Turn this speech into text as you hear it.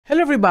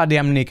Hello everybody,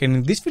 I'm Nick, and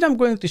in this video I'm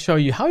going to show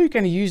you how you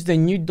can use the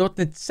new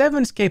 .NET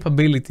 7's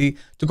capability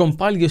to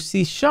compile your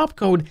C#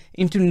 code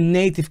into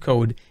native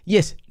code.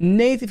 Yes,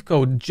 native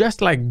code,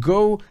 just like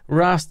Go,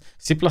 Rust,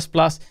 C++,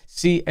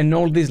 C, and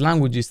all these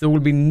languages. There will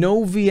be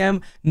no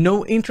VM,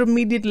 no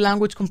intermediate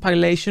language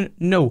compilation.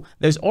 No,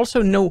 there's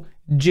also no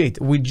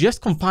JIT. We just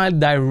compile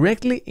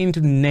directly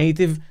into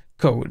native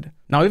code.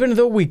 Now, even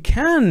though we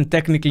can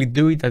technically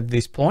do it at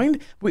this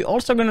point, we're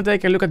also going to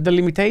take a look at the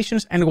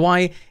limitations and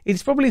why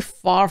it's probably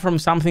far from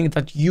something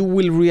that you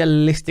will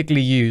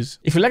realistically use.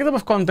 If you like that type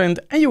of content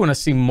and you want to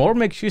see more,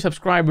 make sure you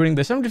subscribe, ring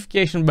the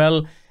notification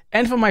bell,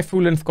 and for my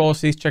full-length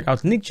courses, check out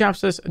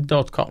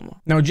chapsas.com.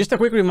 Now, just a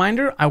quick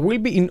reminder, I will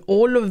be in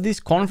all of these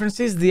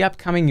conferences the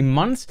upcoming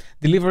months,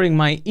 delivering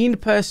my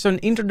in-person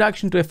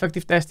introduction to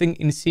effective testing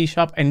in C#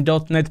 and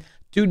 .NET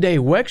 2-day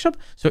workshop.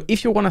 So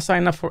if you want to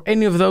sign up for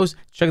any of those,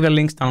 check the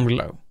links down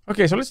below.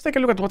 Okay, so let's take a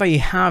look at what I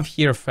have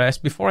here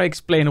first before I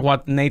explain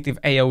what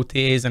NativeAOT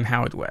is and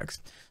how it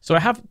works. So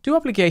I have two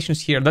applications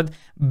here that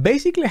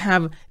basically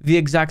have the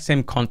exact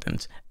same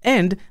content,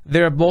 and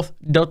they're both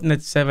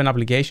 .NET 7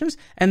 applications,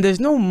 and there's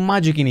no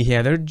magic in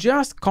here. They're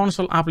just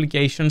console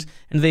applications,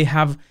 and they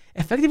have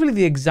effectively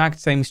the exact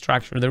same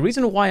structure. The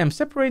reason why I'm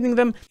separating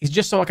them is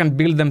just so I can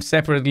build them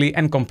separately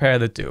and compare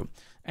the two.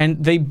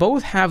 And they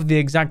both have the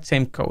exact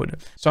same code.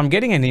 So I'm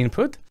getting an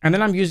input, and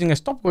then I'm using a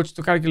stopwatch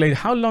to calculate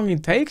how long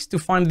it takes to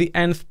find the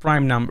nth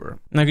prime number.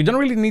 Now, you don't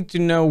really need to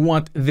know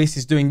what this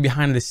is doing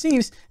behind the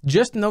scenes.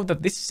 Just know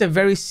that this is a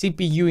very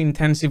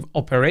CPU-intensive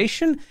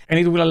operation, and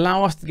it will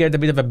allow us to get a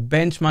bit of a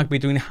benchmark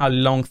between how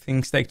long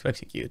things take to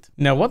execute.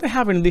 Now, what I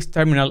have in this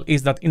terminal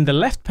is that in the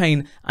left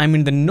pane, I'm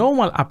in the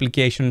normal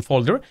application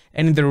folder,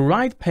 and in the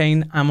right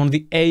pane, I'm on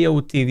the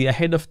AOT, the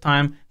ahead of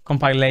time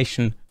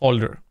compilation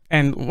folder.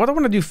 And what I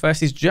want to do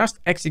first is just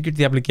execute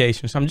the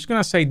application. So I'm just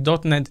going to say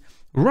 .NET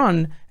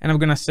run, and I'm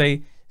going to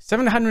say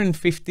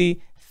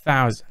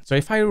 750,000. So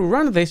if I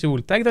run this, it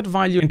will take that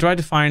value and try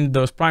to find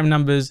those prime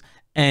numbers.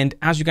 And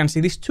as you can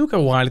see, this took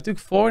a while. It took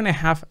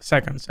 4.5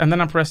 seconds. And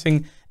then I'm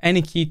pressing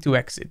any key to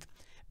exit.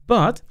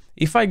 But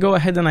if I go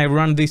ahead and I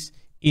run this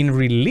in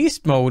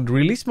release mode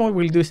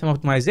will do some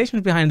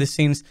optimizations behind the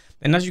scenes.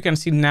 And as you can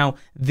see now,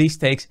 this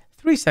takes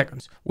 3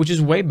 seconds, which is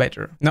way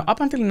better. Now, up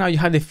until now, you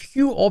had a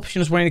few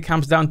options when it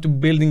comes down to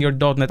building your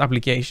 .NET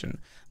application.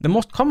 The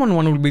most common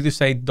one would be to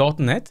say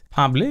 .NET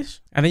publish,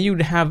 and then you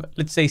would have,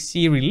 let's say,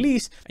 C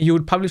release, and you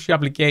would publish your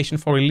application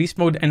for release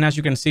mode. And as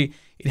you can see,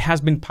 it has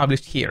been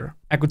published here.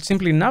 I could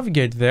simply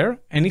navigate there,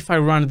 and if I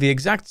run the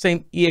exact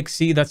same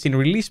exe that's in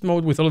release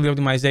mode with all the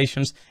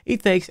optimizations,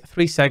 it takes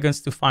 3 seconds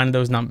to find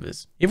those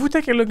numbers. If we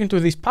take a look into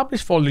this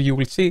publish folder, you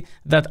will see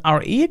that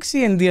our exe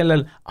and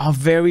DLL are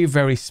very,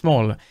 very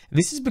small.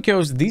 This is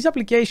because these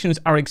applications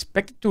are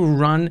expected to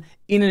run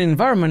in an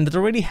environment that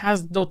already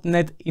has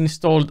 .NET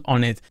installed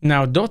on it.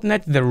 Now,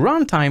 .NET, the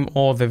runtime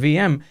or the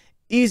VM,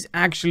 is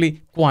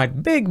actually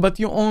quite big, but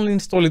you only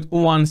install it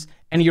once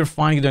and you're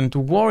fine, you don't need to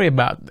worry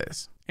about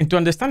this. And to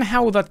understand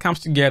how that comes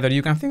together,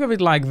 you can think of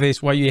it like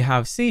this, where you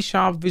have C#,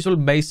 Visual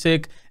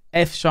Basic,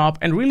 F#,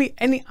 and really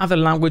any other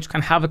language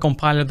can have a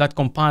compiler that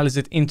compiles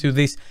it into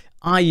this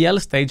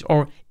IL stage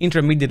or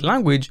intermediate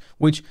language,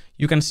 which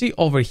you can see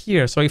over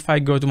here. So if I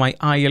go to my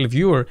IL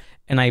viewer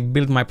and I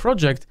build my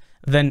project,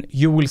 then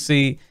you will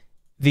see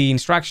the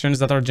instructions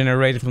that are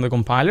generated from the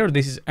compiler.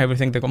 This is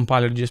everything the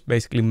compiler just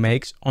basically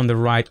makes on the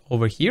right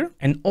over here.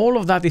 And all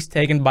of that is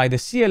taken by the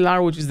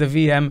CLR, which is the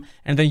VM.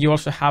 And then you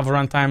also have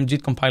runtime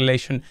JIT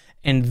compilation,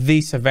 and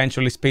this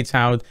eventually spits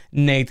out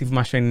native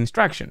machine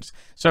instructions.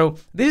 So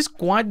this is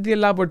quite the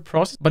elaborate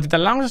process, but it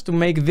allows us to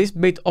make this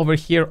bit over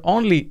here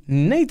only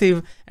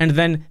native, and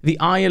then the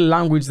IL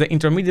language, the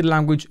intermediate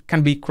language,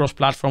 can be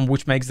cross-platform,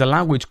 which makes the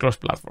language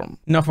cross-platform.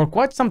 Now, for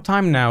quite some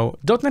time now,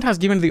 .NET has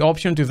given the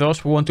option to those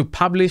who want to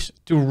publish,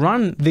 to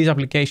run these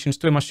applications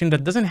to a machine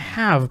that doesn't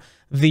have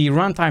the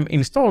runtime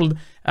installed,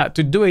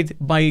 to do it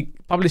by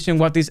publishing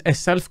what is a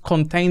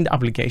self-contained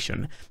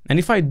application. And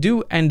if I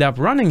do end up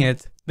running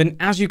it, then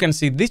as you can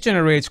see, this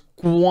generates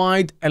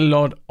quite a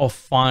lot of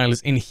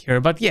files in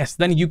here. But yes,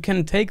 then you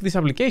can take this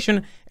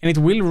application and it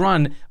will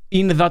run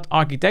in that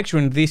architecture,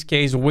 in this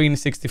case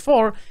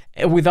Win64,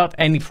 without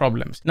any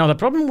problems. Now, the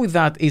problem with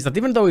that is that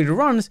even though it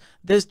runs,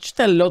 there's just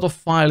a lot of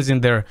files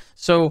in there.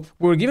 So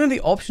we're given the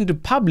option to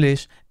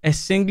publish a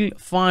single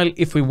file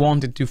if we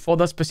wanted to for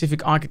that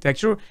specific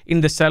architecture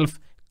in the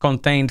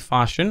self-contained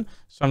fashion.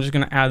 So I'm just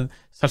going to add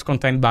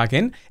self-contained back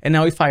in. And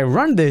now if I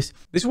run this,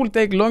 this will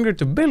take longer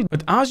to build.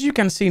 But as you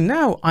can see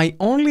now, I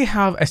only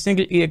have a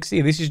single exe.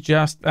 This is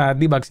just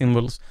debug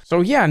symbols.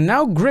 So yeah,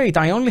 now great.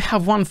 I only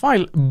have one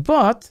file,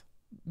 but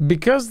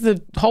because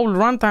the whole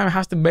runtime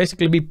has to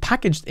basically be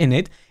packaged in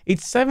it,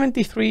 it's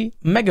 73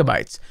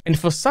 megabytes. And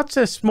for such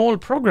a small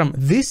program,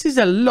 this is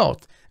a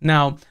lot.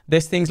 Now,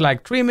 there's things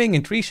like trimming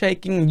and tree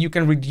shaking. You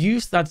can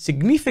reduce that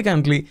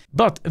significantly,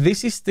 but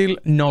this is still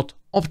not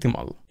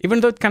optimal. Even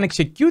though it can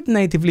execute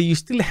natively, you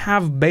still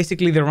have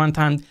basically the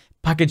runtime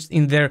packaged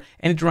in there,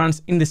 and it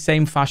runs in the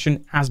same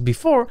fashion as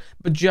before,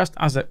 but just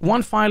as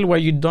one file where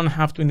you don't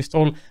have to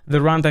install the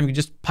runtime, you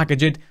just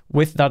package it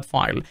with that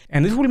file.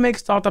 And this will make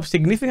startup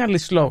significantly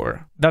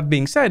slower. That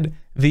being said,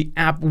 the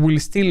app will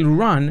still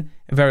run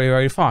very,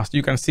 very fast.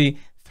 You can see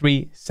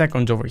 3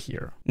 seconds over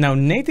here. Now,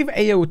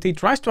 NativeAOT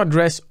tries to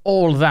address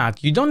all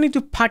that. You don't need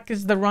to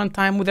package the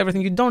runtime with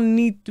everything. You don't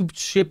need to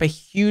ship a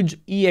huge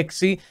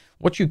exe.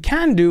 What you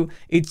can do,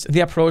 it's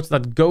the approach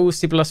that Go,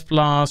 C++,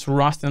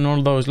 Rust, and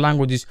all those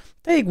languages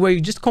take, where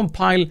you just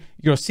compile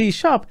your C#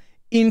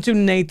 into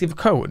native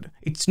code.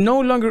 It's no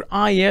longer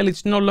IL,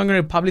 it's no longer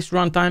a published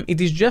runtime,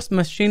 it is just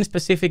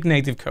machine-specific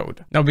native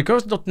code. Now,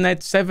 because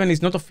 .NET 7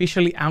 is not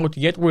officially out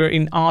yet, we're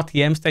in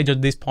RTM stage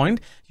at this point,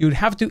 you'd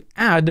have to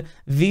add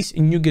this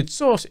NuGet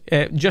source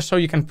just so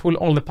you can pull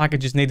all the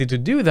packages needed to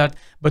do that.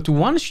 But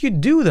once you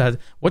do that,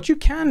 what you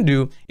can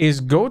do is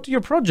go to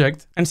your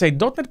project and say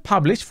 .NET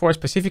publish for a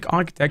specific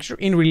architecture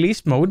in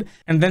release mode,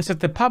 and then set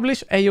the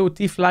publish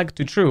AOT flag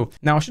to true.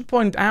 Now, I should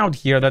point out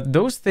here that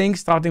those things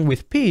starting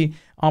with P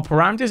are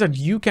parameters that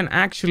you can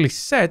actually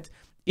set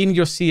in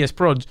your CS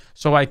proj.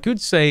 So I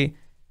could say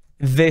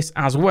this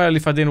as well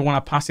if I didn't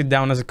want to pass it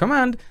down as a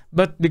command,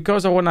 but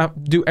because I want to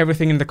do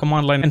everything in the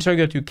command line and show you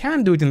that you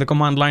can do it in the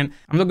command line,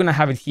 I'm not going to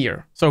have it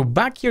here. So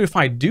back here, if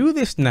I do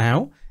this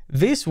now,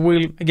 this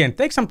will, again,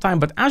 take some time,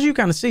 but as you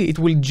can see, it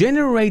will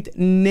generate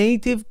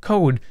native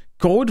code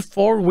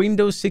for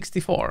Windows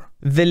 64.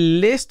 The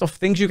list of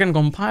things you can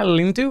compile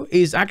into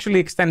is actually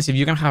extensive.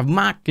 You can have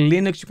Mac,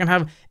 Linux, you can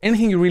have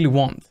anything you really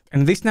want.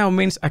 And this now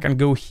means I can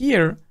go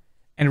here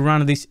and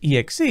run this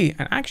exe.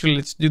 And actually,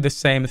 let's do the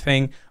same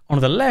thing on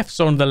the left.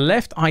 So on the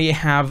left, I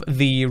have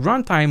the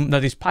runtime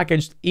that is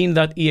packaged in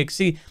that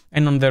exe.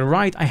 And on the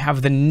right, I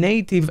have the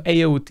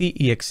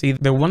NativeAOT exe,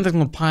 the one that's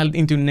compiled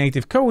into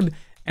native code.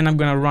 And I'm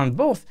going to run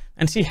both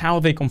and see how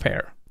they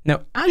compare.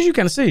 Now, as you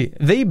can see,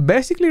 they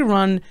basically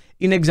run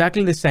in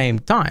exactly the same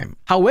time.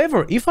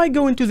 However, if I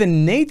go into the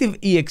native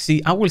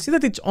exe, I will see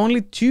that it's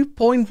only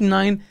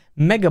 2.9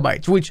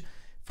 megabytes, which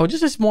for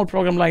just a small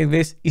program like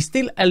this is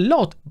still a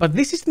lot, but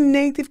this is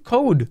native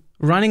code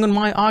running on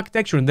my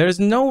architecture. There is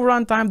no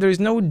runtime, there is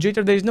no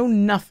jitter, there is no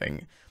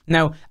nothing.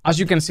 Now, as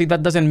you can see,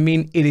 that doesn't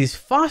mean it is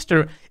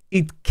faster.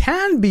 It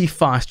can be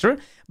faster,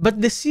 but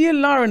the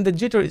CLR and the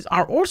jitter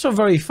are also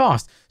very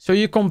fast. So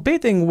you're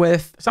competing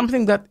with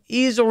something that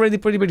is already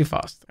pretty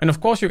fast. And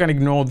of course, you can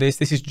ignore this.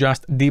 This is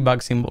just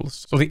debug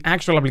symbols. So the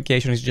actual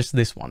application is just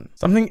this one.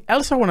 Something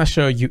else I want to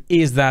show you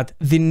is that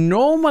the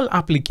normal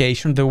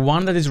application, the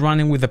one that is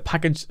running with the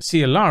package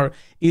CLR,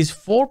 is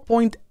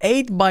 4.8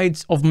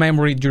 bytes of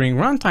memory during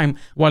runtime,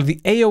 while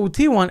the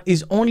AOT one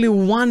is only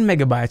 1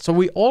 megabyte. So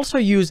we also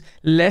use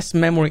less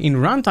memory in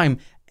runtime.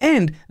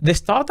 And the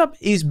startup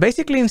is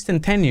basically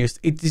instantaneous.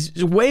 It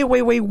is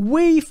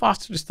way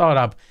faster to start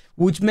up,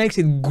 which makes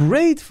it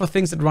great for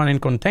things that run in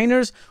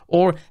containers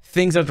or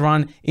things that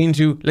run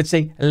into, let's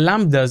say,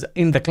 Lambdas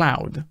in the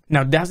cloud.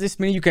 Now, does this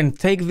mean you can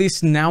take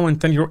this now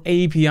and turn your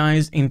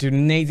APIs into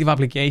native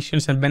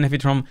applications and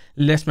benefit from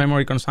less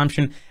memory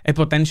consumption and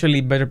potentially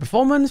better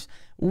performance?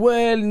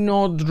 Well,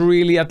 not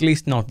really, at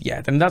least not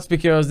yet. And that's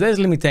because there's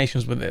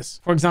limitations with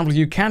this. For example,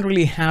 you can't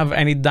really have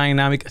any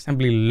dynamic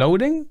assembly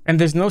loading, and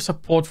there's no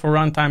support for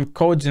runtime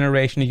code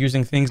generation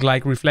using things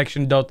like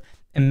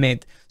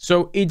reflection.emit.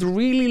 So it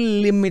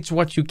really limits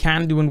what you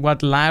can do and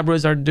what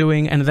libraries are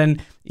doing. And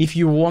then if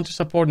you want to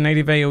support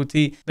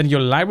NativeAOT, then your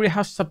library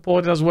has to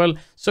support it as well.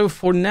 So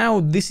for now,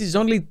 this is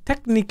only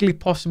technically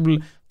possible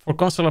for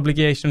console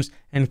applications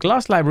and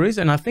class libraries,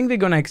 and I think they're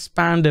going to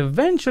expand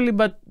eventually,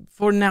 but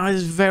for now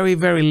it's very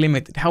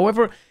limited.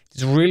 However,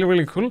 it's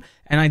really cool,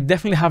 and I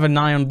definitely have an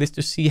eye on this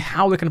to see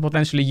how we can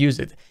potentially use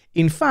it.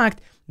 In fact,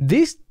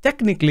 this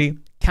technically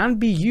can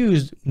be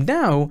used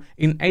now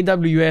in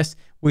AWS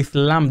with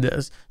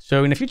Lambdas.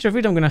 So in a future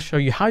video, I'm going to show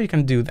you how you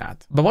can do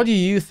that. But what do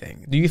you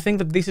think? Do you think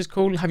that this is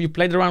cool? Have you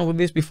played around with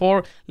this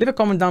before? Leave a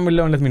comment down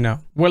below and let me know.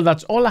 Well,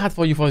 that's all I had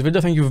for you for this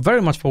video. Thank you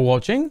very much for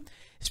watching.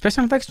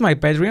 Special thanks to my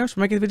Patreons for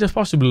making the videos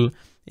possible.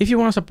 If you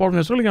want to support me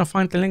as well, you're going to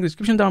find the link in the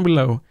description down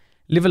below.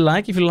 Leave a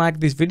like if you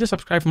like this video,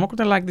 subscribe for more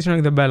content like this, and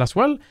ring the bell as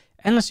well.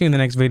 And I'll see you in the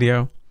next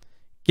video.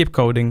 Keep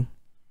coding.